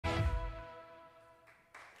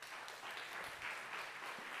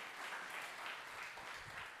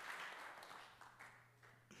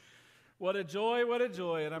What a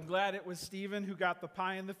joy, and I'm glad it was Stephen who got the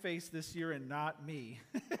pie in the face this year and not me.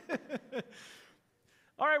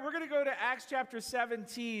 All right, we're going to go to Acts chapter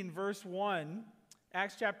 17, verse 1.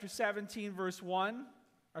 Acts chapter 17, verse 1.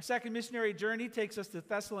 Our second missionary journey takes us to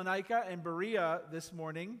Thessalonica and Berea this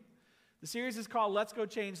morning. The series is called Let's Go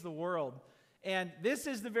Change the World. And this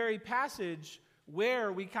is the very passage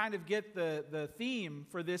where we kind of get the theme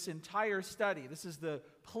for this entire study. This is the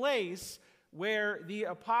place where the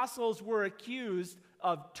apostles were accused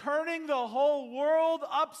of turning the whole world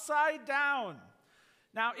upside down.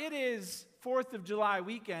 Now, it is 4th of July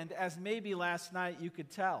weekend, as maybe last night you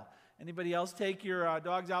could tell. Anybody else take your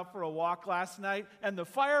dogs out for a walk last night and the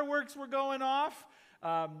fireworks were going off?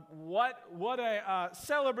 What a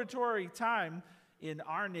celebratory time in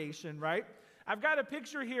our nation, right? I've got a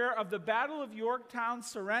picture here of the Battle of Yorktown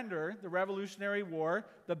surrender, the Revolutionary War,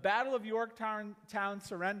 the Battle of Yorktown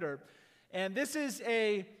surrender. And this is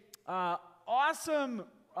a awesome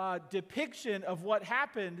depiction of what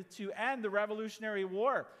happened to end the Revolutionary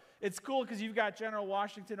War. It's cool because you've got General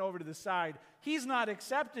Washington over to the side. He's not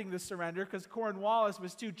accepting the surrender because Cornwallis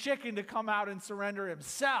was too chicken to come out and surrender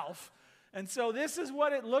himself. And so this is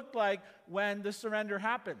what it looked like when the surrender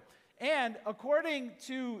happened. And according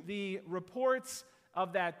to the reports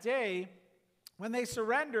of that day, when they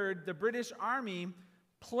surrendered, the British Army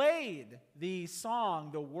played the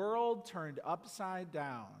song, "The World Turned Upside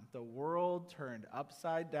Down." The world turned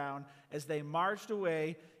upside down as they marched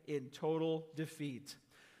away in total defeat.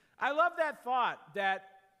 I love that thought that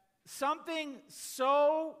something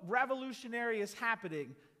so revolutionary is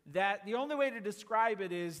happening that the only way to describe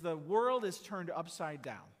it is the world is turned upside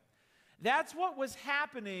down. That's what was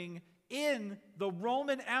happening in the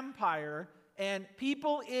Roman Empire, and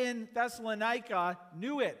people in Thessalonica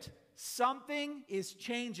knew it. Something is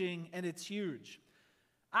changing, and it's huge.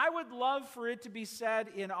 I would love for it to be said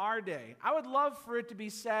in our day. I would love for it to be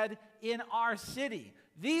said in our city.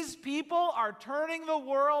 These people are turning the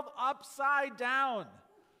world upside down.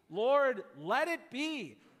 Lord, let it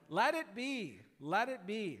be. Let it be. Let it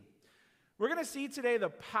be. We're going to see today the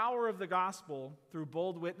power of the gospel through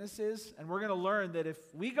bold witnesses, and we're going to learn that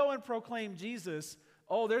if we go and proclaim Jesus,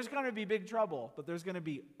 there's going to be big trouble, but there's going to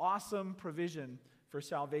be awesome provision for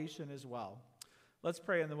salvation as well. Let's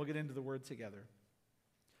pray, and then we'll get into the word together.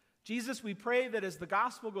 Jesus, we pray that as the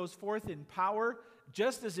gospel goes forth in power,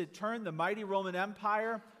 just as it turned the mighty Roman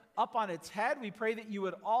Empire up on its head, we pray that you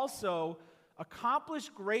would also accomplish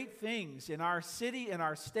great things in our city, in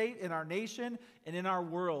our state, in our nation, and in our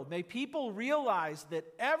world. May people realize that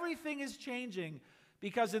everything is changing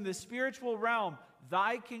because in the spiritual realm,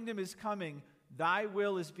 thy kingdom is coming, thy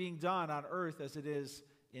will is being done on earth as it is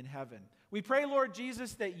in heaven. We pray, Lord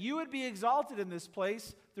Jesus, that you would be exalted in this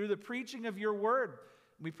place through the preaching of your word.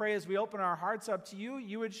 We pray as we open our hearts up to you,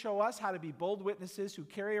 you would show us how to be bold witnesses who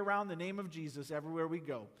carry around the name of Jesus everywhere we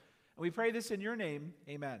go. And we pray this in your name.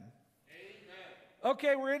 Amen.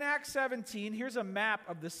 Okay, we're in Acts 17. Here's a map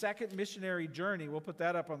of the second missionary journey. We'll put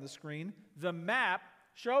that up on the screen. The map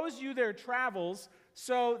shows you their travels.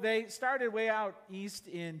 So they started way out east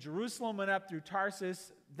in Jerusalem, went up through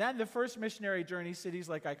Tarsus. Then the first missionary journey, cities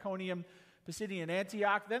like Iconium, Pisidian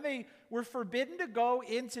Antioch. Then they were forbidden to go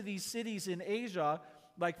into these cities in Asia,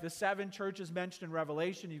 like the 7 churches mentioned in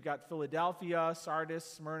Revelation. You've got Philadelphia, Sardis,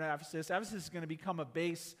 Smyrna, Ephesus. Ephesus is going to become a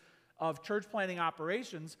base of church planting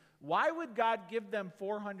operations. Why would God give them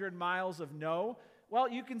 400 miles of no? Well,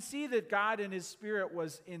 you can see that God in his Spirit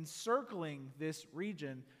was encircling this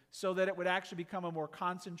region so that it would actually become a more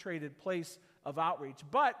concentrated place of outreach.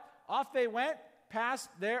 But off they went, passed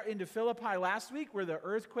there into Philippi last week where the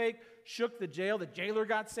earthquake shook the jail. The jailer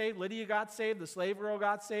got saved, Lydia got saved, the slave girl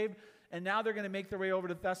got saved, and now they're going to make their way over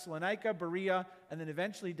to Thessalonica, Berea, and then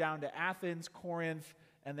eventually down to Athens, Corinth,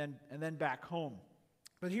 and then back home.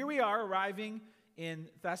 But here we are arriving in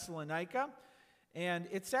Thessalonica, and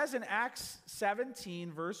it says in Acts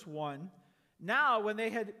 17, verse 1, "Now when they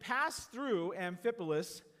had passed through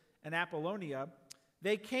Amphipolis and Apollonia,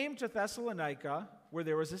 they came to Thessalonica, where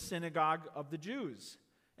there was a synagogue of the Jews.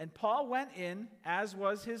 And Paul went in, as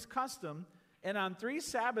was his custom, and on 3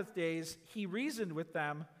 Sabbath days he reasoned with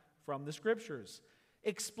them from the Scriptures,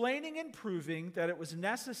 explaining and proving that it was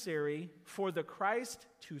necessary for the Christ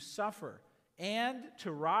to suffer and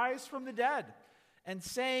to rise from the dead, and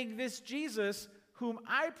saying, 'This Jesus, whom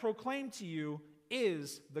I proclaim to you,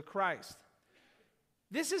 is the Christ.'"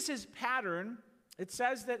 This is his pattern. It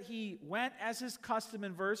says that he went as his custom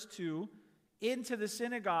in verse 2 into the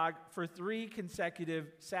synagogue for 3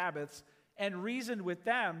 consecutive Sabbaths and reasoned with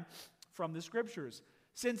them from the Scriptures.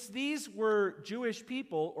 Since these were Jewish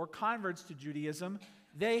people or converts to Judaism,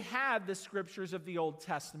 they had the Scriptures of the Old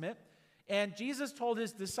Testament. And Jesus told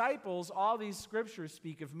his disciples, all these scriptures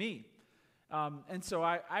speak of me. And so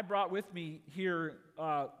I brought with me here,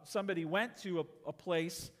 somebody went to a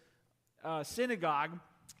place, synagogue,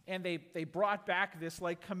 and they brought back this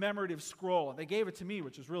like commemorative scroll, and they gave it to me,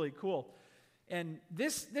 which was really cool. And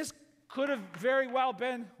this could have very well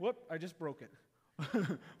been, I just broke it.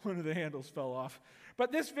 One of the handles fell off.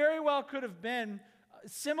 But this very well could have been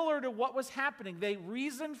similar to what was happening. They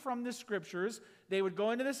reasoned from the scriptures. They would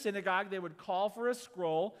go into the synagogue, they would call for a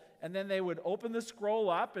scroll, and then they would open the scroll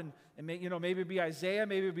up, and maybe it'd be Isaiah,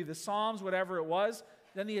 maybe it'd be the Psalms, whatever it was.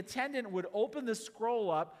 Then the attendant would open the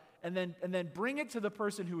scroll up and then bring it to the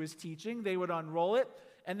person who is teaching. They would unroll it,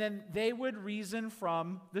 and then they would reason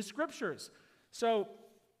from the scriptures. So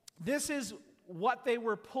this is what they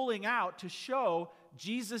were pulling out to show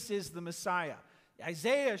Jesus is the Messiah.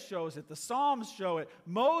 Isaiah shows it, the Psalms show it,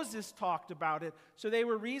 Moses talked about it. So they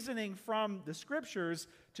were reasoning from the scriptures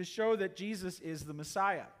to show that Jesus is the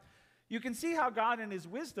Messiah. You can see how God in his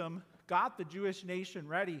wisdom got the Jewish nation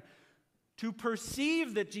ready to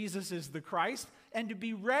perceive that Jesus is the Christ and to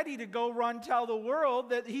be ready to go run tell the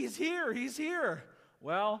world that he's here, he's here.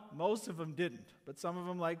 Well, most of them didn't, but some of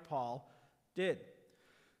them, like Paul, did.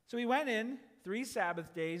 So he went in 3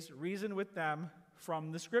 Sabbath days, reasoned with them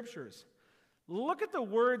from the scriptures. Look at the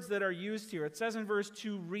words that are used here. It says in verse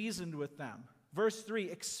 2, reasoned with them. Verse 3,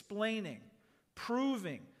 explaining,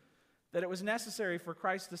 proving that it was necessary for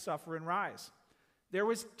Christ to suffer and rise. There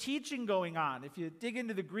was teaching going on. If you dig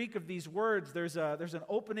into the Greek of these words, there's an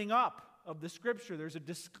opening up of the scripture. There's a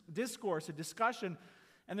discourse, a discussion,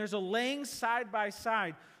 and there's a laying side by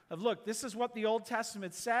side of, look, this is what the Old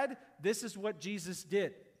Testament said, this is what Jesus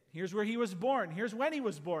did. Here's where he was born. Here's when he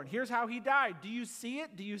was born. Here's how he died. Do you see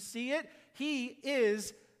it? Do you see it? He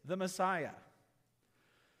is the Messiah.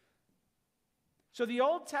 So the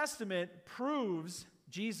Old Testament proves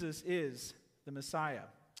Jesus is the Messiah.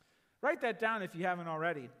 Write that down if you haven't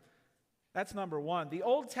already. That's number 1. The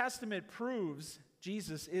Old Testament proves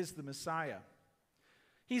Jesus is the Messiah.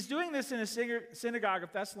 He's doing this in a synagogue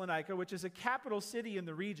of Thessalonica, which is a capital city in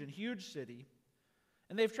the region, huge city.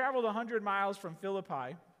 And they've traveled 100 miles from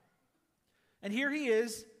Philippi. And here he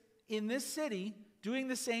is in this city doing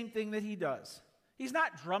the same thing that he does. He's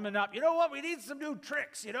not drumming up, you know what, we need some new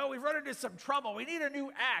tricks, we've run into some trouble, we need a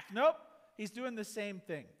new act. Nope, he's doing the same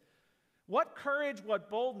thing. What courage, what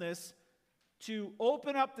boldness to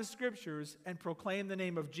open up the scriptures and proclaim the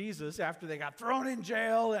name of Jesus after they got thrown in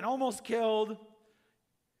jail and almost killed.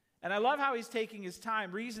 And I love how he's taking his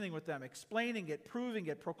time reasoning with them, explaining it, proving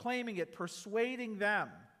it, proclaiming it, persuading them.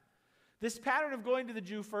 This pattern of going to the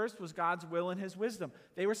Jew first was God's will and his wisdom.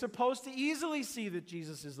 They were supposed to easily see that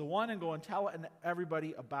Jesus is the one and go and tell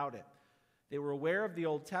everybody about it. They were aware of the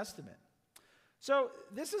Old Testament. So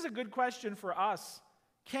this is a good question for us.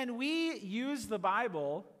 Can we use the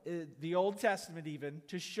Bible, the Old Testament even,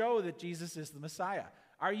 to show that Jesus is the Messiah?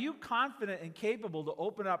 Are you confident and capable to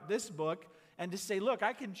open up this book and to say, look,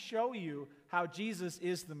 I can show you how Jesus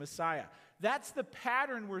is the Messiah? That's the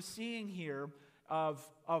pattern we're seeing here of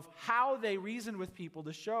how they reasoned with people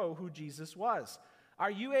to show who Jesus was.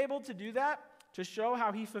 Are you able to do that? To show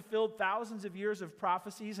how he fulfilled thousands of years of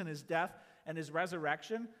prophecies in his death and his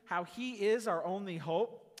resurrection? How he is our only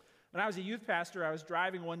hope? When I was a youth pastor, I was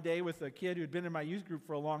driving one day with a kid who had been in my youth group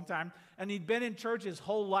for a long time, and he'd been in church his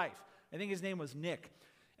whole life. I think his name was Nick.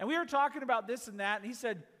 And we were talking about this and that, and he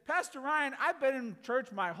said, Pastor Ryan, I've been in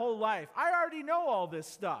church my whole life. I already know all this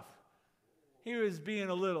stuff. He was being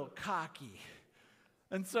a little cocky.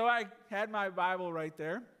 And so I had my Bible right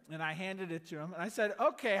there, and I handed it to him. And I said,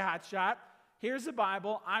 okay, hotshot, here's the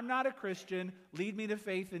Bible. I'm not a Christian. Lead me to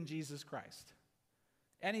faith in Jesus Christ.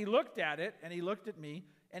 And he looked at it, and he looked at me,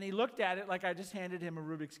 and he looked at it like I just handed him a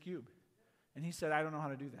Rubik's Cube. And he said, I don't know how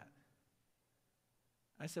to do that.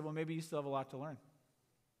 I said, well, maybe you still have a lot to learn.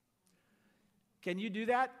 Can you do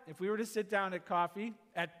that? If we were to sit down at coffee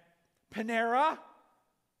at Panera,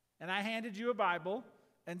 and I handed you a Bible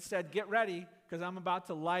and said, get ready, because I'm about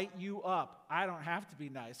to light you up. I don't have to be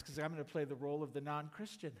nice, because I'm going to play the role of the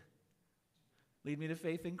non-Christian. Lead me to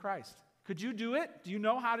faith in Christ. Could you do it? Do you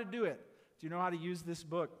know how to do it? Do you know how to use this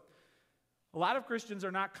book? A lot of Christians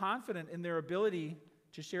are not confident in their ability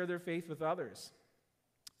to share their faith with others.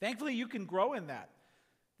 Thankfully, you can grow in that.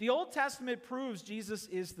 The Old Testament proves Jesus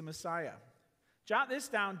is the Messiah. Jot this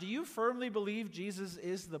down. Do you firmly believe Jesus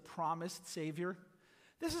is the promised Savior?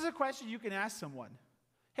 This is a question you can ask someone.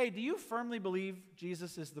 Hey, do you firmly believe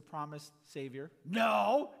Jesus is the promised Savior?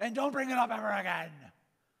 No, and don't bring it up ever again.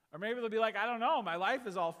 Or maybe they'll be like, I don't know, my life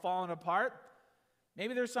is all falling apart.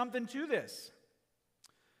 Maybe there's something to this.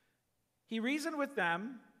 He reasoned with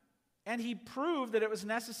them And he proved that it was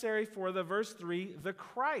necessary for the, verse 3, the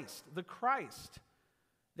Christ. The Christ.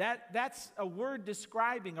 That's a word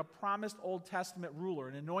describing a promised Old Testament ruler,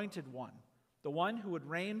 an anointed one, the one who would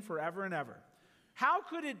reign forever and ever. How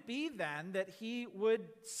could it be then that he would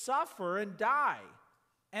suffer and die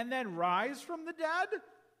and then rise from the dead?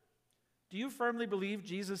 Do you firmly believe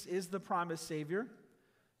Jesus is the promised Savior?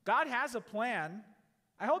 God has a plan.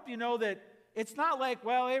 I hope you know that it's not like,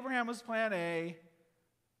 well, Abraham was plan A,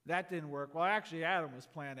 that didn't work. Well, actually, Adam was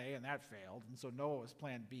plan A, and that failed. And so Noah was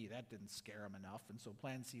plan B. That didn't scare him enough. And so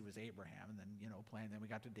plan C was Abraham. And then, then we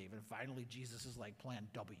got to David. And finally, Jesus is like plan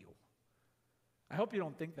W. I hope you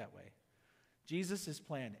don't think that way. Jesus is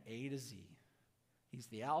plan A to Z. He's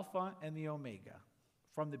the Alpha and the Omega.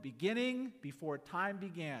 From the beginning, before time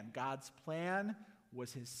began, God's plan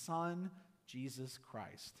was his Son, Jesus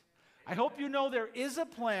Christ. I hope you know there is a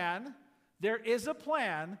plan. There is a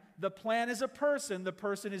plan. The plan is a person. The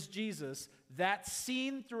person is Jesus. That's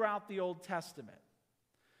seen throughout the Old Testament.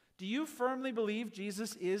 Do you firmly believe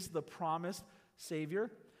Jesus is the promised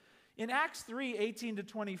Savior? In Acts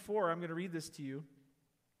 3:18-24, I'm going to read this to you.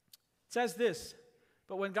 It says this,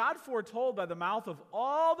 "But when God foretold by the mouth of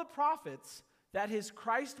all the prophets that his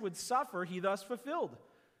Christ would suffer, he thus fulfilled.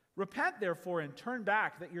 Repent, therefore, and turn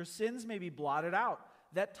back, that your sins may be blotted out,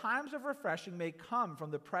 that times of refreshing may come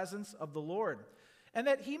from the presence of the Lord, and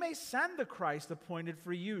that he may send the Christ appointed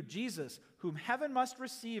for you, Jesus, whom heaven must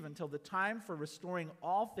receive until the time for restoring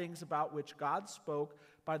all things about which God spoke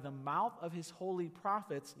by the mouth of his holy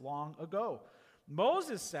prophets long ago.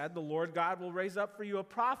 Moses said, 'The Lord God will raise up for you a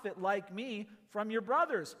prophet like me from your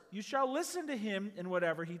brothers. You shall listen to him in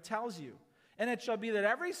whatever he tells you. And it shall be that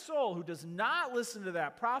every soul who does not listen to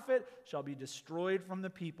that prophet shall be destroyed from the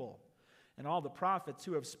people.' And all the prophets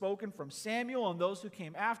who have spoken from Samuel and those who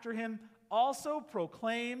came after him also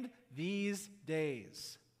proclaimed these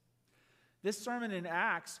days." This sermon in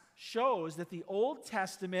Acts shows that the Old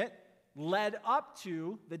Testament led up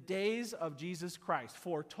to the days of Jesus Christ,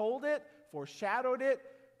 foretold it, foreshadowed it,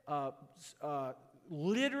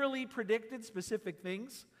 literally predicted specific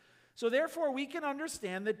things. So therefore, we can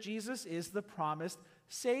understand that Jesus is the promised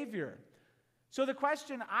Savior. So the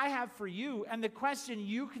question I have for you, and the question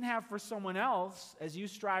you can have for someone else as you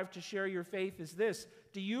strive to share your faith, is this: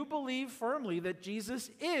 do you believe firmly that Jesus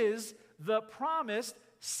is the promised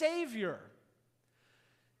Savior?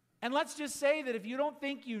 And let's just say that if you don't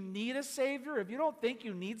think you need a Savior, if you don't think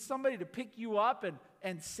you need somebody to pick you up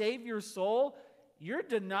and save your soul, you're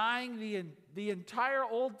denying the entire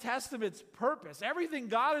Old Testament's purpose. Everything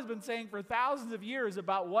God has been saying for thousands of years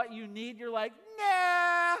about what you need, you're like,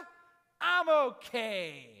 nah, I'm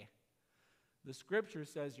okay. The Scripture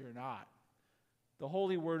says you're not. The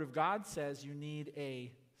Holy Word of God says you need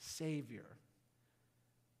a Savior.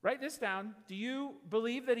 Write this down. Do you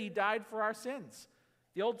believe that he died for our sins?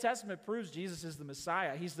 The Old Testament proves Jesus is the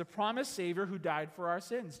Messiah. He's the promised Savior who died for our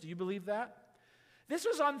sins. Do you believe that? This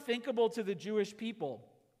was unthinkable to the Jewish people.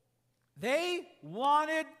 They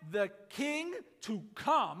wanted the king to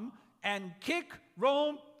come and kick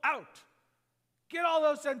Rome out. Get all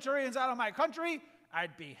those centurions out of my country.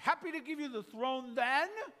 I'd be happy to give you the throne then.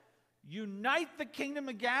 Unite the kingdom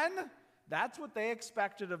again. That's what they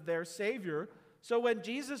expected of their Savior. So when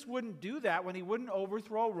Jesus wouldn't do that, when he wouldn't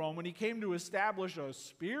overthrow Rome, when he came to establish a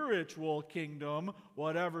spiritual kingdom,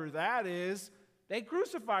 whatever that is, they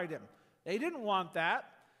crucified him. They didn't want that.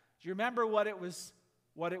 Do you remember what it was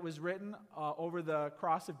written over the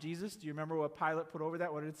cross of Jesus? Do you remember what Pilate put over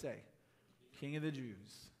that? What did it say? King of the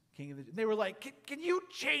Jews. King of the Jews. They were like, can you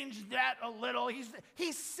change that a little?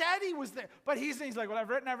 He said he was there. But he's like, well, I've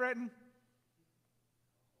written.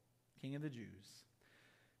 King of the Jews.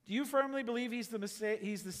 Do you firmly believe he's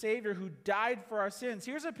the Savior who died for our sins?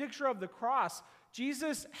 Here's a picture of the cross.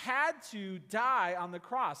 Jesus had to die on the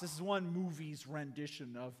cross. This is one movie's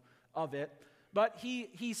rendition of it. But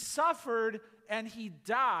he suffered and he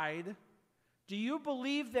died. Do you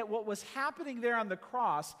believe that what was happening there on the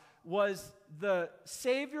cross was the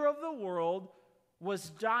Savior of the world was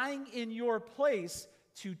dying in your place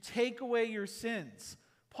to take away your sins?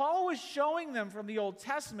 Paul was showing them from the Old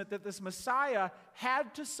Testament that this Messiah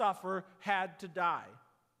had to suffer, had to die.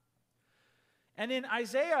 And in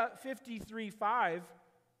Isaiah 53:5,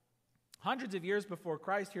 hundreds of years before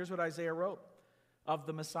Christ, here's what Isaiah wrote of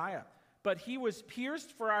the Messiah. But he was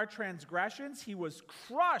pierced for our transgressions, he was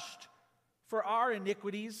crushed for our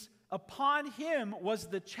iniquities. Upon him was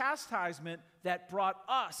the chastisement that brought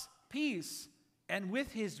us peace, and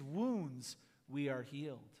with his wounds we are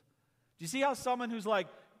healed. Do you see how someone who's like,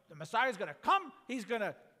 the Messiah's going to come, he's going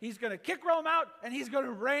to kick Rome out, and he's going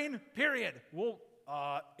to reign, period. Well,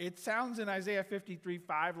 It sounds in Isaiah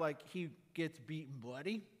 53:5 like he gets beaten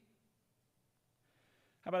bloody.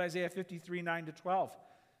 How about Isaiah 53:9-12?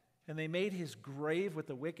 And they made his grave with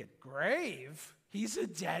the wicked. Grave? He's a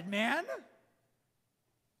dead man?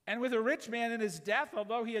 And with a rich man in his death,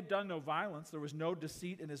 although he had done no violence, there was no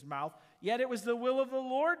deceit in his mouth, yet it was the will of the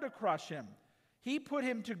Lord to crush him. He put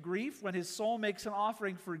him to grief. When his soul makes an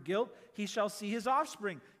offering for guilt, he shall see his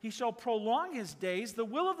offspring. He shall prolong his days. The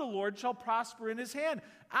will of the Lord shall prosper in his hand.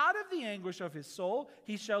 Out of the anguish of his soul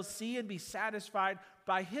he shall see and be satisfied.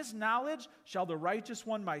 By his knowledge shall the righteous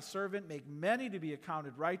one, my servant, make many to be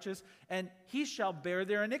accounted righteous, and he shall bear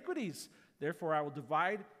their iniquities. Therefore I will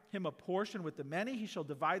divide him a portion with the many. He shall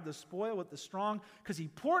divide the spoil with the strong, because he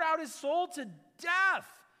poured out his soul to death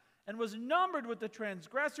and was numbered with the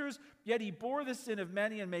transgressors, yet he bore the sin of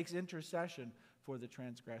many and makes intercession for the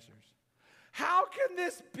transgressors. How can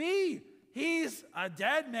this be? He's a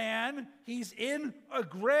dead man. He's in a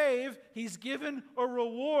grave. He's given a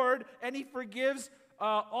reward, and he forgives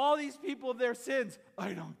all these people of their sins.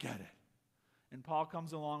 I don't get it. And Paul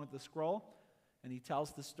comes along with the scroll, and he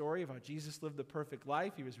tells the story of how Jesus lived the perfect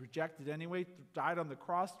life. He was rejected anyway, died on the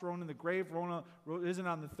cross, thrown in the grave, risen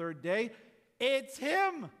on the third day. It's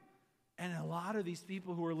him. And a lot of these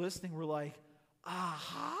people who were listening were like,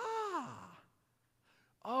 aha.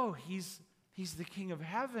 Oh, he's the King of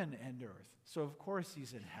heaven and earth. So of course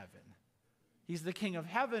he's in heaven. He's the King of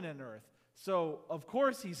heaven and earth. So of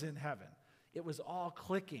course he's in heaven. It was all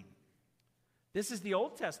clicking. This is the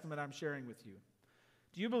Old Testament I'm sharing with you.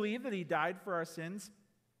 Do you believe that he died for our sins?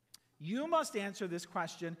 You must answer this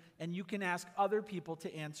question, and you can ask other people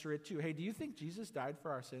to answer it too. Hey, do you think Jesus died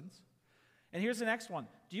for our sins? And here's the next one.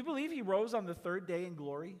 Do you believe he rose on the third day in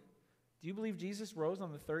glory? Do you believe Jesus rose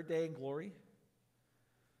on the third day in glory?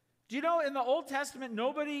 Do you know in the Old Testament,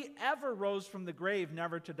 nobody ever rose from the grave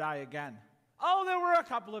never to die again? Oh, there were a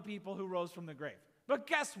couple of people who rose from the grave. But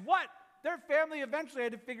guess what? Their family eventually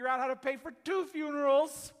had to figure out how to pay for 2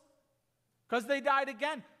 funerals because they died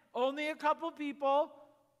again. Only a couple people,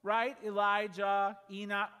 right? Elijah,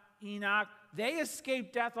 Enoch, they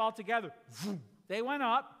escaped death altogether. They went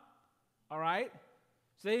up, all right?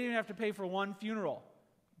 So they didn't even have to pay for 1 funeral.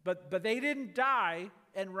 But they didn't die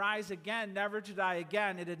and rise again, never to die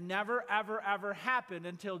again. It had never, ever, ever happened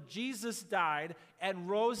until Jesus died and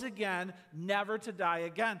rose again, never to die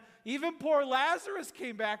again. Even poor Lazarus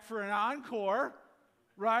came back for an encore,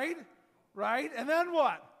 right? Right? And then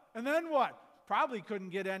what? And then what? Probably couldn't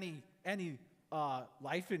get any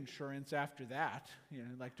life insurance after that. You know,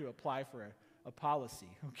 like to apply for a policy,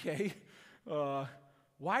 okay?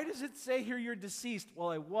 Why does it say here you're deceased?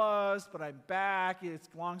 Well, I was, but I'm back. It's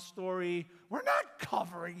a long story. We're not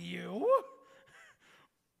covering you.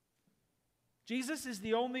 Jesus is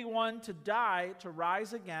the only one to die, to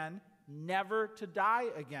rise again, never to die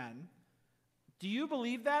again. Do you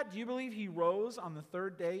believe that? Do you believe he rose on the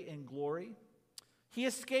third day in glory? He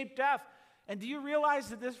escaped death. And do you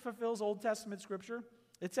realize that this fulfills Old Testament scripture?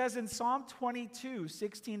 It says in Psalm 22,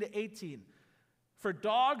 16-18, "For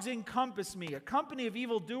dogs encompass me, a company of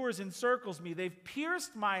evildoers encircles me. They've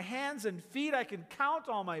pierced my hands and feet. I can count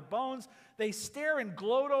all my bones. They stare and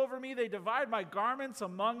gloat over me. They divide my garments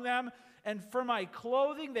among them. And for my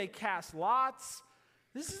clothing they cast lots."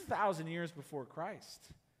 This is 1,000 years before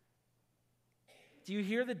Christ. Do you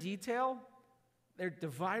hear the detail? They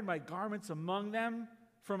divide my garments among them.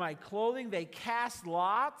 For my clothing they cast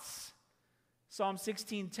lots. Psalm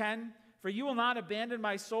 16:10. "For you will not abandon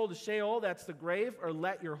my soul to Sheol," that's the grave, "or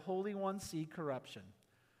let your Holy One see corruption."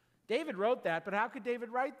 David wrote that, but how could David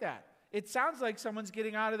write that? It sounds like someone's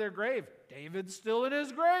getting out of their grave. David's still in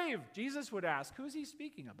his grave. Jesus would ask, who's he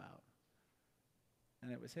speaking about?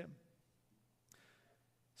 And it was him.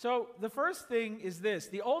 So the first thing is this.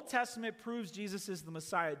 The Old Testament proves Jesus is the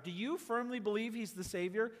Messiah. Do you firmly believe he's the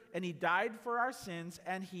Savior and he died for our sins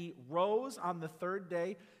and he rose on the third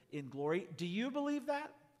day in glory? Do you believe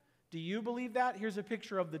that? Do you believe that? Here's a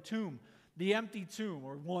picture of the tomb, the empty tomb,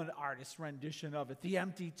 or one artist's rendition of it, the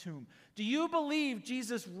empty tomb. Do you believe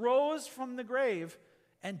Jesus rose from the grave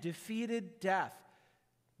and defeated death?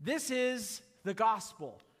 This is the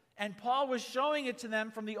gospel. And Paul was showing it to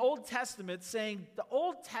them from the Old Testament, saying the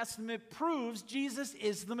Old Testament proves Jesus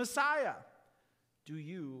is the Messiah. Do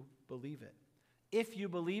you believe it? If you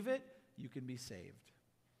believe it, you can be saved.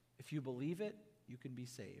 If you believe it, you can be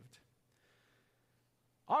saved.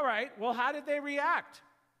 All right, well, how did they react?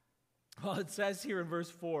 Well, it says here in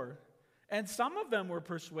verse 4, "And some of them were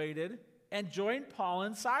persuaded and joined Paul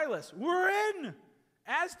and Silas." We're in!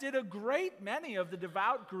 As did a great many of the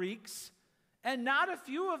devout Greeks, and not a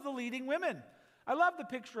few of the leading women. I love the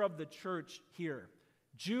picture of the church here.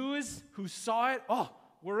 Jews who saw it, oh,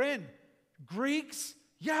 we're in. Greeks,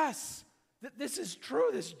 yes, this is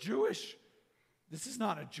true, this is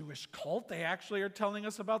not a Jewish cult. They actually are telling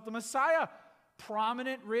us about the Messiah.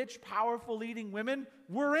 Prominent, rich, powerful leading women,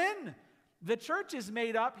 we're in. The church is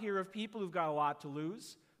made up here of people who've got a lot to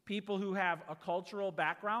lose, people who have a cultural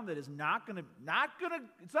background that is not going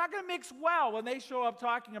to mix well when they show up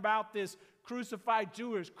talking about this crucified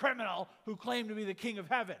Jewish criminal who claimed to be the king of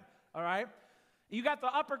heaven, all right? You got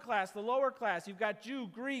the upper class, the lower class, you've got Jew,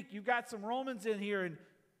 Greek, you've got some Romans in here, and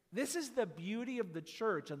this is the beauty of the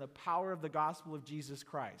church and the power of the gospel of Jesus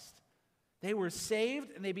Christ. They were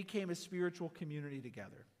saved and they became a spiritual community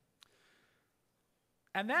together.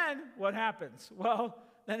 And then what happens? Well,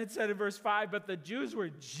 then it said in verse 5, but the Jews were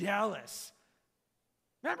jealous.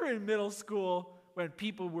 Remember in middle school when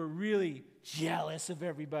people were really jealous of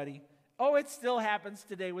everybody? Oh, it still happens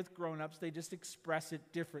today with grown-ups. They just express it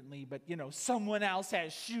differently. But, someone else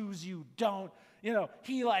has shoes you don't.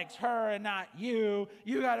 He likes her and not you.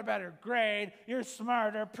 You got a better grade. You're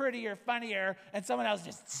smarter, prettier, funnier. And someone else is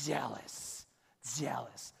just jealous.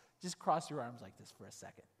 Jealous. Just cross your arms like this for a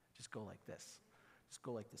second. Just go like this. Just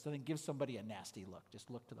go like this. And then give somebody a nasty look.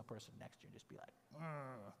 Just look to the person next to you and just be like,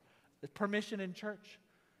 ugh. There's permission in church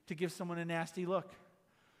to give someone a nasty look.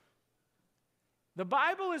 The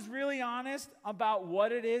Bible is really honest about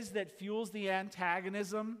what it is that fuels the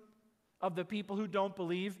antagonism of the people who don't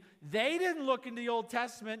believe. They didn't look in the Old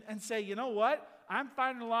Testament and say, you know what? I'm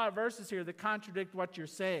finding a lot of verses here that contradict what you're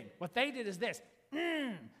saying. What they did is this.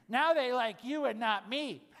 Now they like you and not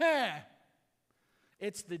me.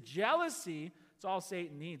 It's the jealousy. It's all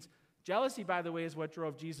Satan needs. Jealousy, by the way, is what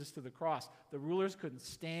drove Jesus to the cross. The rulers couldn't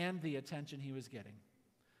stand the attention he was getting.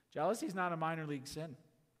 Jealousy is not a minor league sin.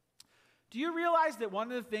 Do you realize that one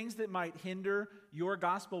of the things that might hinder your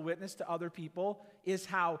gospel witness to other people is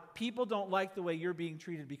how people don't like the way you're being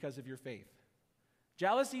treated because of your faith?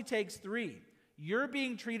 Jealousy takes three. You're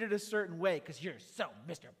being treated a certain way because you're so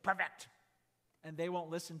Mr. Perfect. And they won't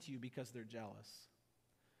listen to you because they're jealous.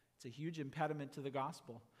 It's a huge impediment to the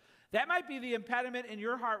gospel. That might be the impediment in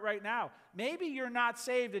your heart right now. Maybe you're not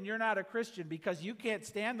saved and you're not a Christian because you can't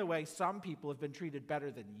stand the way some people have been treated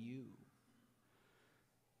better than you.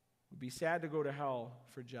 It would be sad to go to hell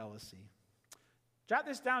for jealousy. Jot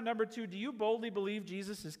this down. Number 2, do you boldly believe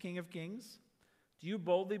Jesus is King of Kings? Do you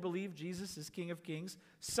boldly believe Jesus is King of Kings?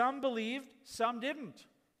 Some believed, some didn't.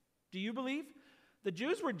 Do you believe? The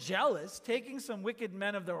Jews were jealous, taking some wicked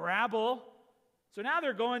men of the rabble. So now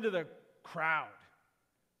they're going to the crowd.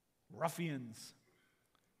 Ruffians.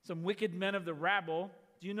 Some wicked men of the rabble.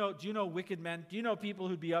 Do you know wicked men? Do you know people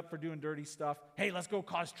who'd be up for doing dirty stuff? Hey, let's go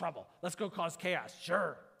cause trouble. Let's go cause chaos.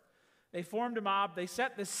 Sure. They formed a mob. They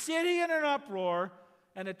set the city in an uproar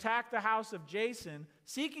and attacked the house of Jason,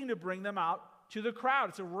 seeking to bring them out to the crowd.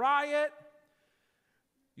 It's a riot.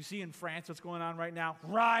 You see in France what's going on right now?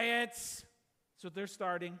 Riots. That's what they're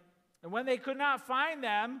starting. And when they could not find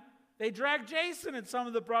them, they dragged Jason and some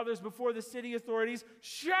of the brothers before the city authorities,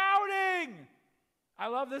 shouting. I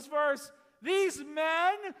love this verse. These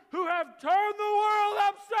men who have turned the world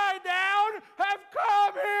upside down have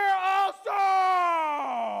come here also.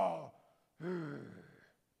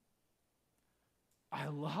 I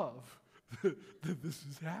love that this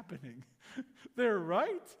is happening. They're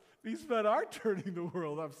right. These men are turning the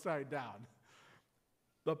world upside down.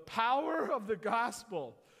 The power of the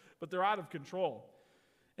gospel, but they're out of control.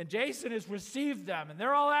 And Jason has received them, and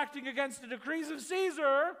they're all acting against the decrees of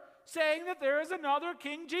Caesar, saying that there is another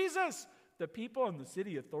King Jesus. The people and the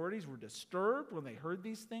city authorities were disturbed when they heard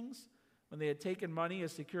these things. When they had taken money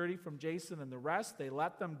as security from Jason and the rest, they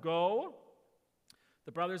let them go.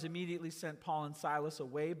 The brothers immediately sent Paul and Silas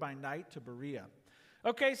away by night to Berea.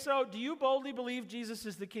 Okay, so do you boldly believe Jesus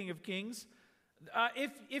is the King of Kings?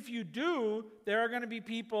 If you do, there are going to be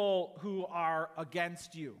people who are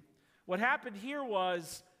against you. What happened here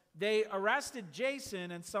was they arrested Jason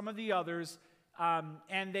and some of the others,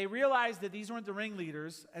 and they realized that these weren't the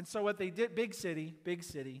ringleaders. And so what they did, big city,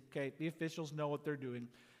 okay, the officials know what they're doing.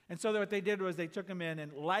 And so what they did was they took them in,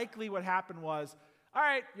 and likely what happened was, all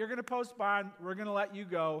right, you're going to post bond, we're going to let you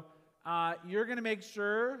go. You're going to make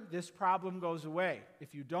sure this problem goes away.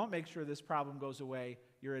 If you don't make sure this problem goes away,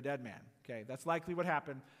 you're a dead man. Okay, that's likely what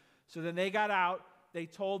happened. So then they got out. They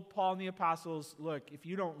told Paul and the apostles, look, if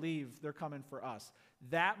you don't leave, they're coming for us.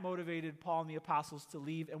 That motivated Paul and the apostles to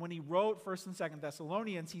leave. And when he wrote 1st and 2nd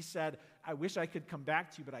Thessalonians, he said, I wish I could come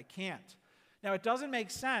back to you, but I can't. Now, it doesn't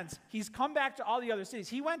make sense. He's come back to all the other cities.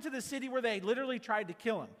 He went to the city where they literally tried to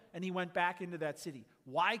kill him, and he went back into that city.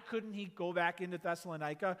 Why couldn't he go back into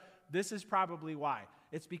Thessalonica? This is probably why.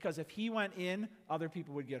 It's because if he went in, other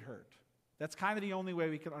people would get hurt. That's kind of the only way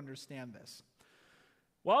we can understand this.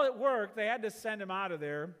 Well, it worked. They had to send him out of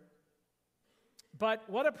there. But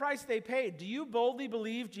what a price they paid. Do you boldly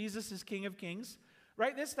believe Jesus is King of Kings?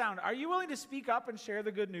 Write this down. Are you willing to speak up and share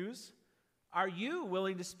the good news? Are you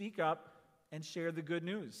willing to speak up and share the good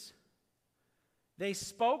news? They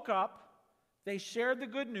spoke up, they shared the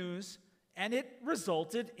good news, and it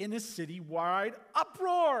resulted in a citywide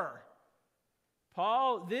uproar.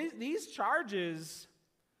 Paul, these charges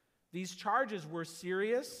were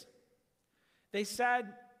serious. They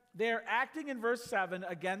said they're acting in verse 7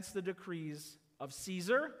 against the decrees of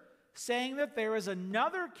Caesar, saying that there is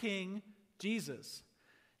another king, Jesus.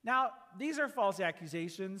 Now, these are false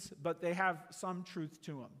accusations, but they have some truth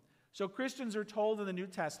to them. So Christians are told in the New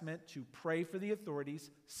Testament to pray for the authorities,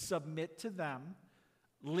 submit to them,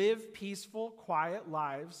 live peaceful, quiet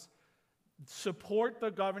lives, support the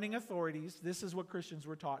governing authorities. This is what Christians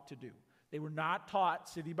were taught to do. They were not taught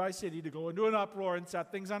city by city to go into an uproar and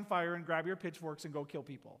set things on fire and grab your pitchforks and go kill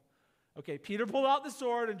people. Okay, Peter pulled out the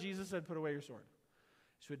sword and Jesus said, put away your sword.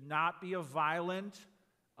 This would not be a violent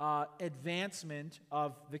advancement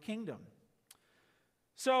of the kingdom.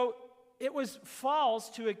 So it was false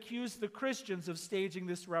to accuse the Christians of staging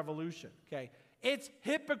this revolution. Okay, it's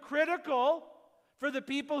hypocritical for the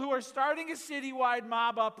people who are starting a citywide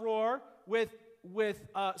mob uproar with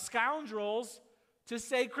scoundrels to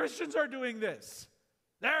say Christians are doing this.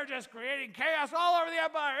 They're just creating chaos all over the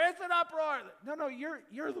empire. It's an uproar. No,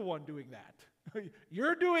 you're the one doing that.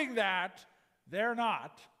 You're doing that. They're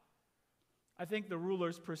not. I think the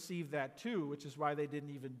rulers perceived that too, which is why they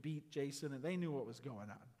didn't even beat Jason, and they knew what was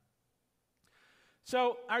going on.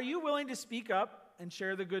 So, are you willing to speak up and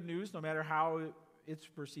share the good news, no matter how it's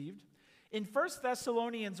perceived? In 1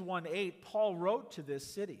 Thessalonians 1:8, Paul wrote to this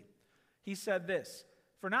city. He said this,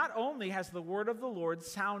 "For not only has the word of the Lord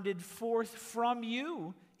sounded forth from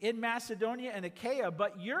you in Macedonia and Achaia,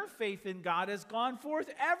 but your faith in God has gone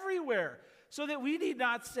forth everywhere, so that we need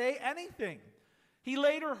not say anything." He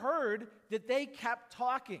later heard that they kept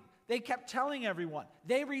talking. They kept telling everyone.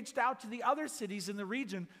 They reached out to the other cities in the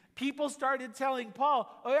region. People started telling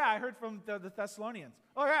Paul, "Oh yeah, I heard from the Thessalonians.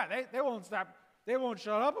 Oh yeah, they won't stop. They won't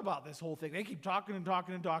shut up about this whole thing. They keep talking and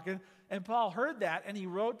talking and talking." And Paul heard that, and he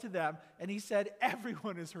wrote to them, and he said,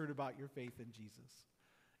 "Everyone has heard about your faith in Jesus."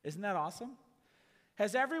 Isn't that awesome?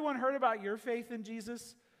 Has everyone heard about your faith in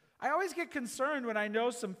Jesus? I always get concerned when I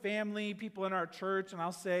know some family, people in our church, and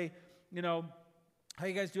I'll say, "How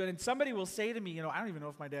you guys doing?" And somebody will say to me, "I don't even know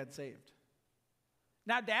if my dad's saved."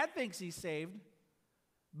 Now, Dad thinks he's saved,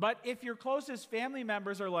 but if your closest family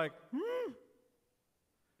members are like,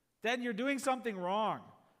 then you're doing something wrong.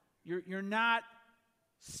 You're not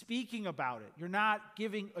speaking about it. You're not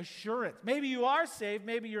giving assurance. Maybe you are saved,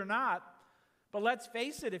 maybe you're not. But let's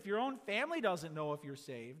face it, if your own family doesn't know if you're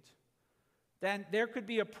saved, then there could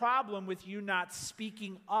be a problem with you not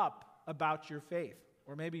speaking up about your faith.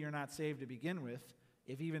 Or maybe you're not saved to begin with,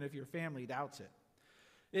 even if your family doubts it.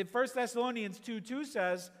 In 1 Thessalonians 2:2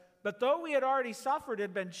 says, "But though we had already suffered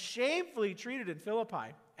and been shamefully treated in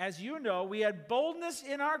Philippi, as you know, we had boldness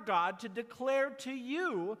in our God to declare to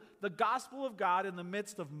you the gospel of God in the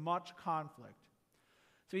midst of much conflict."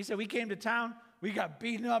 So he said, we came to town, we got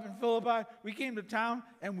beaten up in Philippi, we came to town,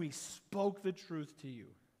 and we spoke the truth to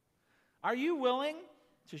you. Are you willing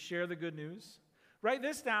to share the good news? Write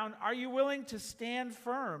this down. Are you willing to stand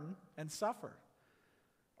firm and suffer?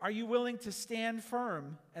 Are you willing to stand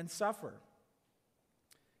firm and suffer?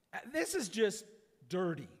 This is just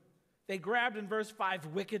dirty. They grabbed in verse 5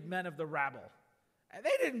 wicked men of the rabble. And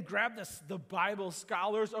they didn't grab the Bible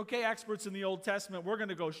scholars, okay, experts in the Old Testament, we're going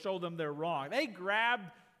to go show them they're wrong. They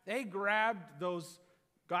grabbed those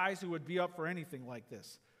guys who would be up for anything like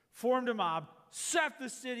this, formed a mob, set the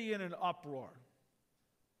city in an uproar.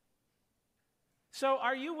 So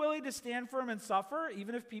are you willing to stand firm and suffer,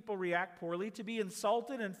 even if people react poorly, to be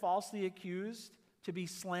insulted and falsely accused, to be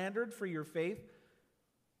slandered for your faith?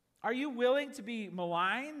 Are you willing to be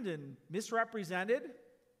maligned and misrepresented?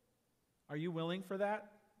 Are you willing for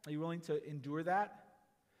that? Are you willing to endure that?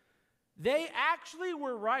 They actually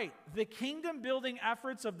were right. The kingdom-building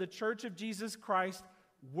efforts of the Church of Jesus Christ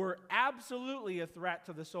were absolutely a threat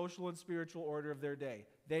to the social and spiritual order of their day.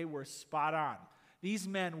 They were spot on. These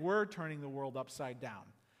men were turning the world upside down.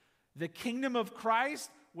 The kingdom of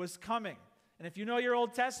Christ was coming. And if you know your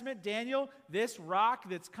Old Testament, Daniel, this rock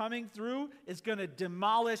that's coming through is going to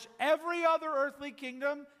demolish every other earthly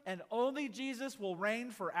kingdom, and only Jesus will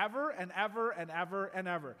reign forever and ever and ever and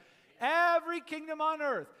ever. Every kingdom on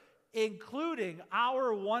earth, including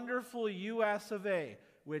our wonderful U.S. of A.,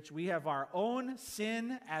 which we have our own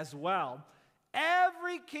sin as well.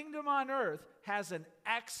 Every kingdom on earth has an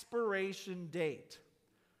expiration date.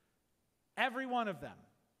 Every one of them.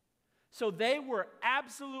 So they were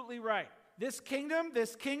absolutely right. This king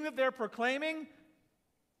that they're proclaiming,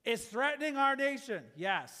 is threatening our nation.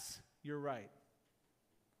 Yes, you're right.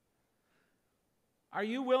 Are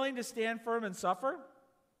you willing to stand firm and suffer?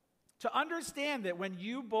 To understand that when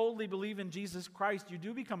you boldly believe in Jesus Christ, you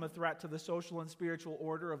do become a threat to the social and spiritual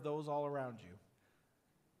order of those all around you.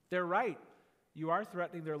 They're right. You are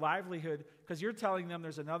threatening their livelihood because you're telling them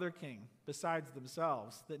there's another king besides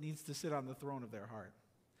themselves that needs to sit on the throne of their heart.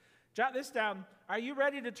 Jot this down. Are you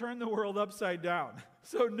ready to turn the world upside down?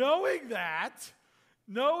 So knowing that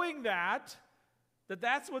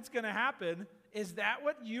that's what's going to happen, is that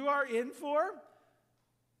what you are in for?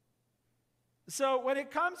 So when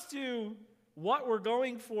it comes to what we're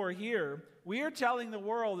going for here, we are telling the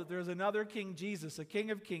world that there's another King Jesus, a King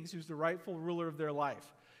of Kings who's the rightful ruler of their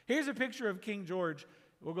life. Here's a picture of King George.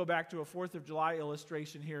 We'll go back to a 4th of July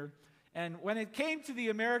illustration here. And when it came to the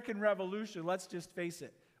American Revolution, let's just face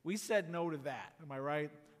it, we said no to that. Am I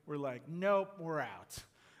right? We're like, nope, we're out.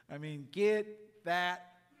 I mean, get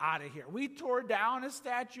that out of here. We tore down a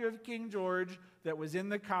statue of King George that was in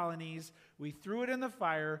the colonies. We threw it in the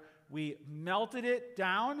fire. We melted it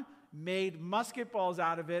down, made musket balls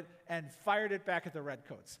out of it, and fired it back at the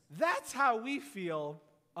redcoats. That's how we feel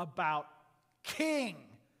about king,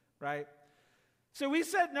 right? So we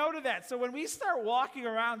said no to that. So when we start walking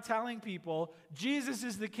around telling people Jesus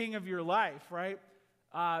is the king of your life, right?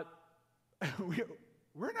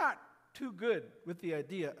 We're not too good with the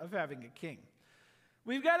idea of having a king.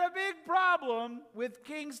 We've got a big problem with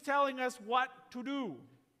kings telling us what to do.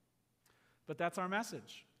 But that's our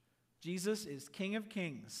message. Jesus is King of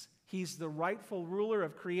Kings. He's the rightful ruler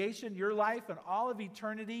of creation, your life, and all of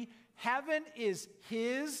eternity. Heaven is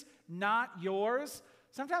his, not yours.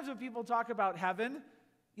 Sometimes when people talk about heaven,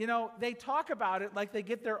 they talk about it like they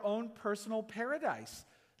get their own personal paradise.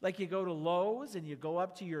 Like you go to Lowe's and you go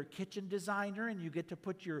up to your kitchen designer and you get to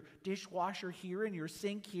put your dishwasher here and your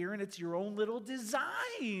sink here and it's your own little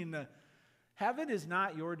design. Heaven is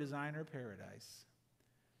not your designer paradise.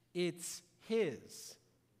 It's his,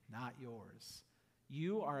 not yours.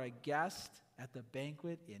 You are a guest at the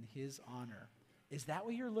banquet in his honor. Is that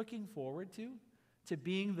what you're looking forward to? To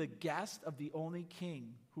being the guest of the only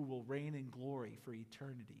king who will reign in glory for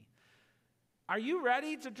eternity. Are you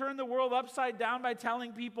ready to turn the world upside down by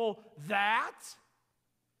telling people that?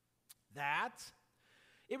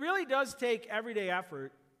 It really does take everyday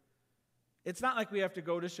effort. It's not like we have to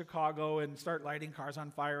go to Chicago and start lighting cars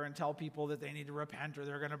on fire and tell people that they need to repent or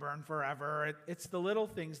they're going to burn forever. It's the little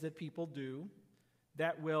things that people do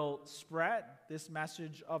that will spread this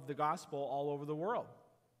message of the gospel all over the world.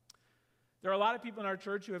 There are a lot of people in our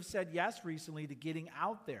church who have said yes recently to getting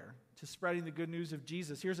out there, to spreading the good news of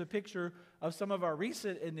Jesus. Here's a picture of some of our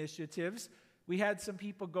recent initiatives. We had some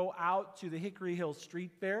people go out to the Hickory Hill Street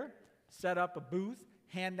Fair, set up a booth,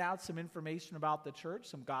 hand out some information about the church,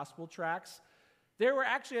 some gospel tracts. There were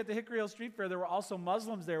actually at the Hickory Hill Street Fair, there were also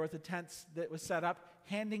Muslims there with the tents that was set up,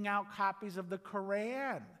 handing out copies of the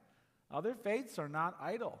Quran. Other faiths are not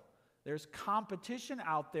idle. There's competition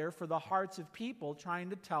out there for the hearts of people trying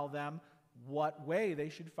to tell them what way they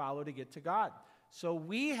should follow to get to God. So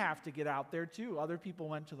we have to get out there too. Other people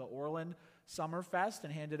went to the Orland Summer Fest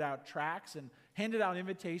and handed out tracts and handed out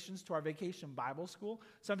invitations to our vacation Bible school.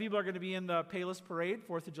 Some people are going to be in the Palos Parade,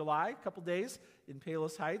 4th of July, a couple days in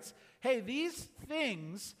Palos Heights. Hey, these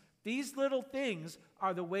little things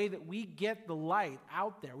are the way that we get the light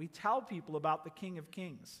out there. We tell people about the King of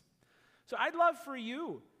Kings. So I'd love for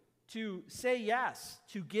you to say yes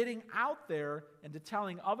to getting out there and to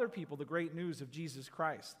telling other people the great news of Jesus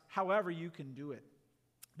Christ, however you can do it.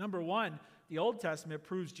 Number one, the Old Testament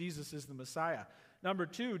proves Jesus is the Messiah. Number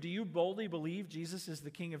two, do you boldly believe Jesus is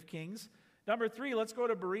the King of Kings? Number three, let's go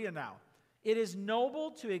to Berea now. It is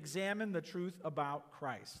noble to examine the truth about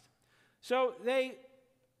Christ. So they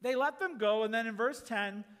let them go, and then in verse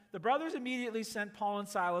 10, the brothers immediately sent Paul and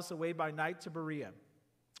Silas away by night to Berea.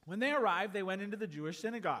 When they arrived, they went into the Jewish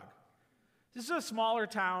synagogue. This is a smaller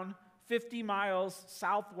town, 50 miles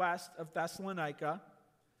southwest of Thessalonica,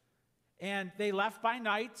 and they left by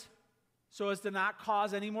night so as to not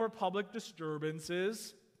cause any more public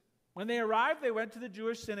disturbances. When they arrived, they went to the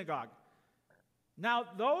Jewish synagogue. Now,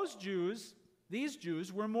 these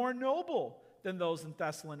Jews were more noble than those in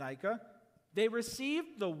Thessalonica. They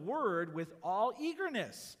received the word with all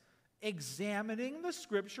eagerness, examining the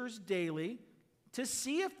scriptures daily to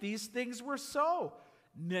see if these things were so.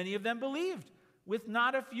 Many of them believed, with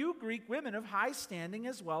not a few Greek women of high standing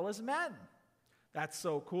as well as men. That's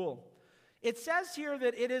so cool. It says here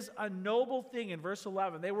that it is a noble thing in verse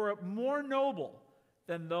 11. They were more noble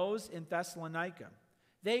than those in Thessalonica.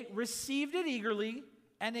 They received it eagerly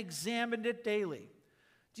and examined it daily.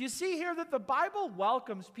 Do you see here that the Bible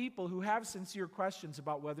welcomes people who have sincere questions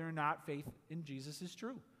about whether or not faith in Jesus is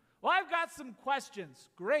true? Well, I've got some questions.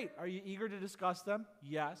 Great. Are you eager to discuss them?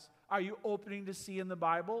 Yes. Are you opening to see in the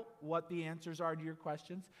Bible what the answers are to your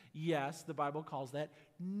questions? Yes. The Bible calls that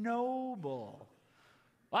noble.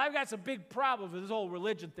 Well, I've got some big problems with this whole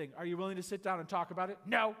religion thing. Are you willing to sit down and talk about it?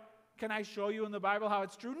 No. Can I show you in the Bible how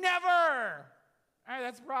it's true? Never. All right,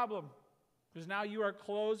 that's a problem. Because now you are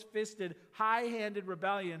closed-fisted, high-handed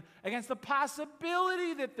rebellion against the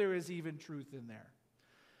possibility that there is even truth in there.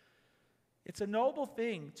 It's a noble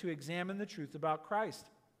thing to examine the truth about Christ.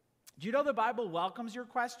 Do you know the Bible welcomes your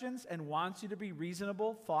questions and wants you to be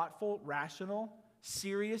reasonable, thoughtful, rational,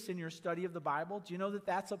 serious in your study of the Bible? Do you know that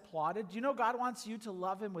that's applauded? Do you know God wants you to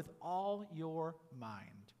love him with all your mind?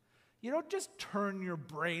 You don't just turn your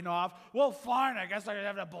brain off. Well, fine, I guess I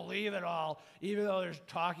have to believe it all, even though there's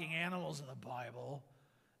talking animals in the Bible.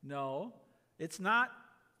 No, it's not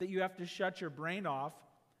that you have to shut your brain off.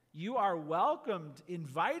 You are welcomed,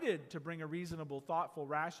 invited to bring a reasonable, thoughtful,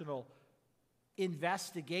 rational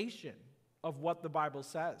investigation of what the Bible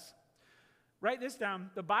says. Write this down.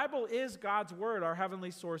 The Bible is God's word, our heavenly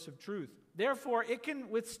source of truth. Therefore, it can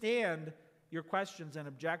withstand your questions and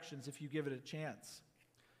objections if you give it a chance.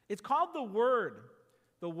 It's called the Word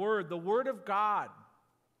of God.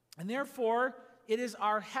 And therefore, it is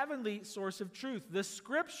our heavenly source of truth. The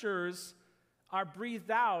Scriptures are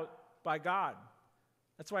breathed out by God.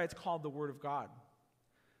 That's why it's called the Word of God.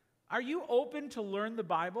 Are you open to learn the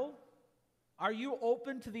Bible? Are you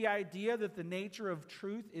open to the idea that the nature of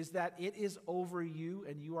truth is that it is over you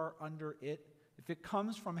and you are under it? If it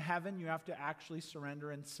comes from heaven, you have to actually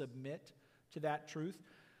surrender and submit to that truth.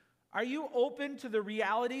 Are you open to the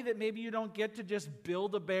reality that maybe you don't get to just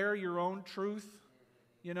build-a-bear your own truth?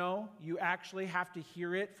 You know, you actually have to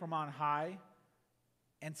hear it from on high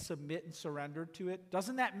and submit and surrender to it.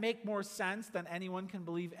 Doesn't that make more sense than anyone can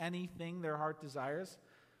believe anything their heart desires?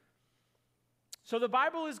 So the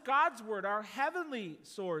Bible is God's word, our heavenly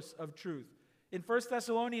source of truth. In 1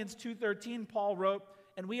 Thessalonians 2:13, Paul wrote,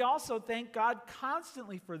 and we also thank God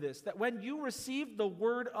constantly for this, that when you received the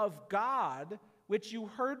word of God, which you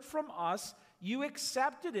heard from us, you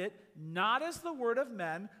accepted it not as the word of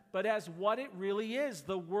men, but as what it really is,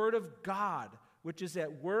 the word of God, which is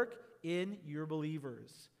at work in your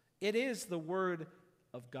believers. It is the word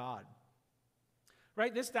of God.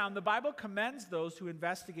 Write this down. The Bible commends those who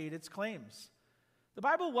investigate its claims. The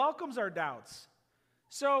Bible welcomes our doubts.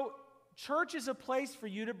 So, church is a place for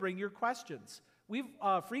you to bring your questions. We've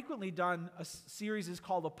frequently done a series is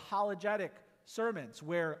called Apologetic Sermons,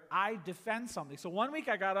 where I defend something. So one week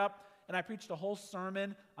I got up and I preached a whole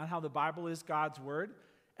sermon on how the Bible is God's word.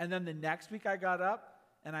 And then the next week I got up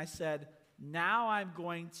and I said, now I'm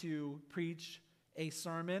going to preach a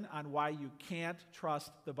sermon on why you can't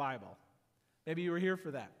trust the Bible. Maybe you were here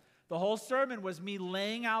for that. The whole sermon was me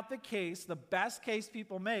laying out the case, the best case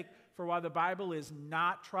people make for why the Bible is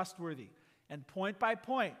not trustworthy. And point by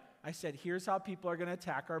point, I said, here's how people are going to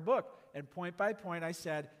attack our book. And point by point, I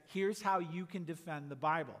said, here's how you can defend the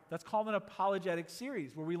Bible. That's called an apologetic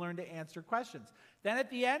series, where we learn to answer questions. Then at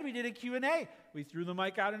the end, we did a Q&A. We threw the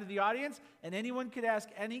mic out into the audience, and anyone could ask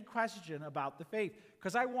any question about the faith.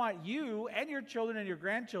 Because I want you and your children and your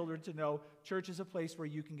grandchildren to know church is a place where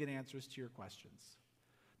you can get answers to your questions.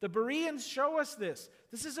 The Bereans show us this.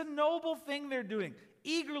 This is a noble thing they're doing,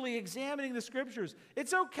 eagerly examining the Scriptures.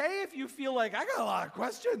 It's okay if you feel like, I got a lot of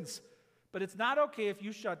questions. But it's not okay if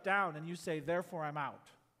you shut down and you say, therefore I'm out.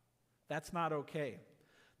 That's not okay.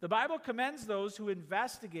 The Bible commends those who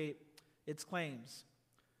investigate its claims.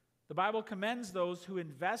 The Bible commends those who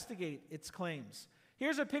investigate its claims.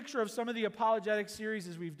 Here's a picture of some of the apologetic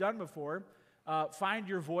series we've done before. Find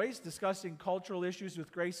Your Voice, discussing cultural issues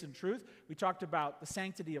with grace and truth. We talked about the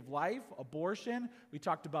sanctity of life, abortion. We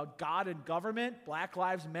talked about God and government, Black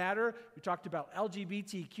Lives Matter. We talked about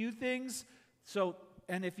LGBTQ things.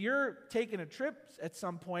 And if you're taking a trip at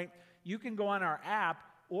some point, you can go on our app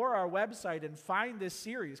or our website and find this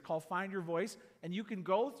series called Find Your Voice, and you can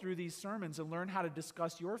go through these sermons and learn how to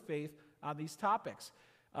discuss your faith on these topics.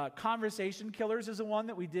 Conversation Killers is the one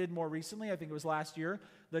that we did more recently. I think it was last year.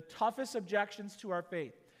 The toughest objections to our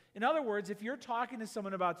faith. In other words, if you're talking to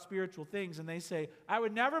someone about spiritual things and they say, I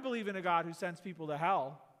would never believe in a God who sends people to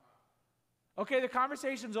hell, okay, the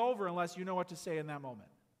conversation's over unless you know what to say in that moment.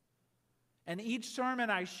 And each sermon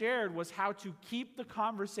I shared was how to keep the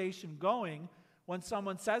conversation going when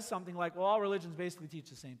someone says something like, well, all religions basically teach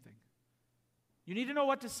the same thing. You need to know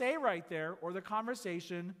what to say right there, or the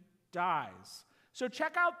conversation dies. So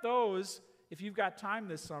check out those if you've got time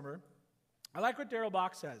this summer. I like what Darrell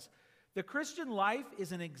Bock says. The Christian life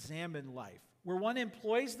is an examined life, where one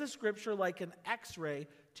employs the Scripture like an X-ray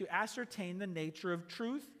to ascertain the nature of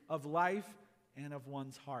truth, of life, and of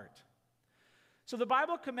one's heart. So the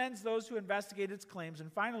Bible commends those who investigate its claims.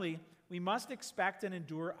 And finally, we must expect and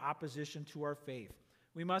endure opposition to our faith.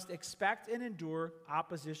 We must expect and endure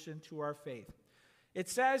opposition to our faith. It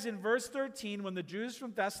says in verse 13, when the Jews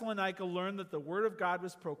from Thessalonica learned that the word of God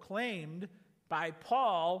was proclaimed by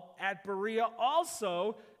Paul at Berea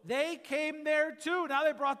also, they came there too. Now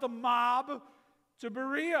they brought the mob to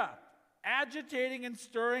Berea, agitating and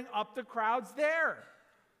stirring up the crowds there.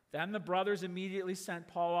 Then the brothers immediately sent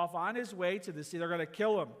Paul off on his way to the sea. They're going to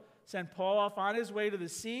kill him. Sent Paul off on his way to the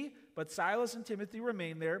sea, but Silas and Timothy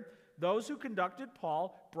remained there. Those who conducted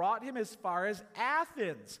Paul brought him as far as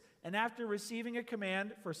Athens. And after receiving a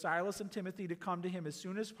command for Silas and Timothy to come to him as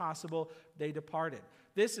soon as possible, they departed.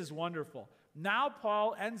 This is wonderful. Now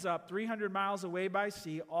Paul ends up 300 miles away by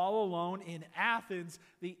sea, all alone in Athens,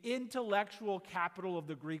 the intellectual capital of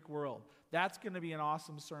the Greek world. That's going to be an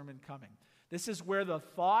awesome sermon coming. This is where the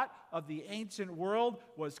thought of the ancient world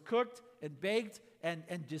was cooked and baked and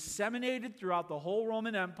disseminated throughout the whole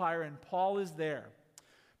Roman Empire, and Paul is there.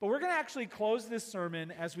 But we're going to actually close this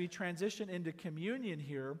sermon as we transition into communion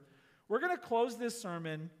here. We're going to close this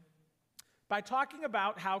sermon by talking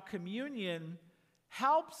about how communion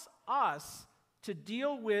helps us to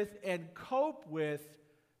deal with and cope with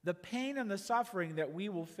the pain and the suffering that we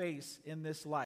will face in this life.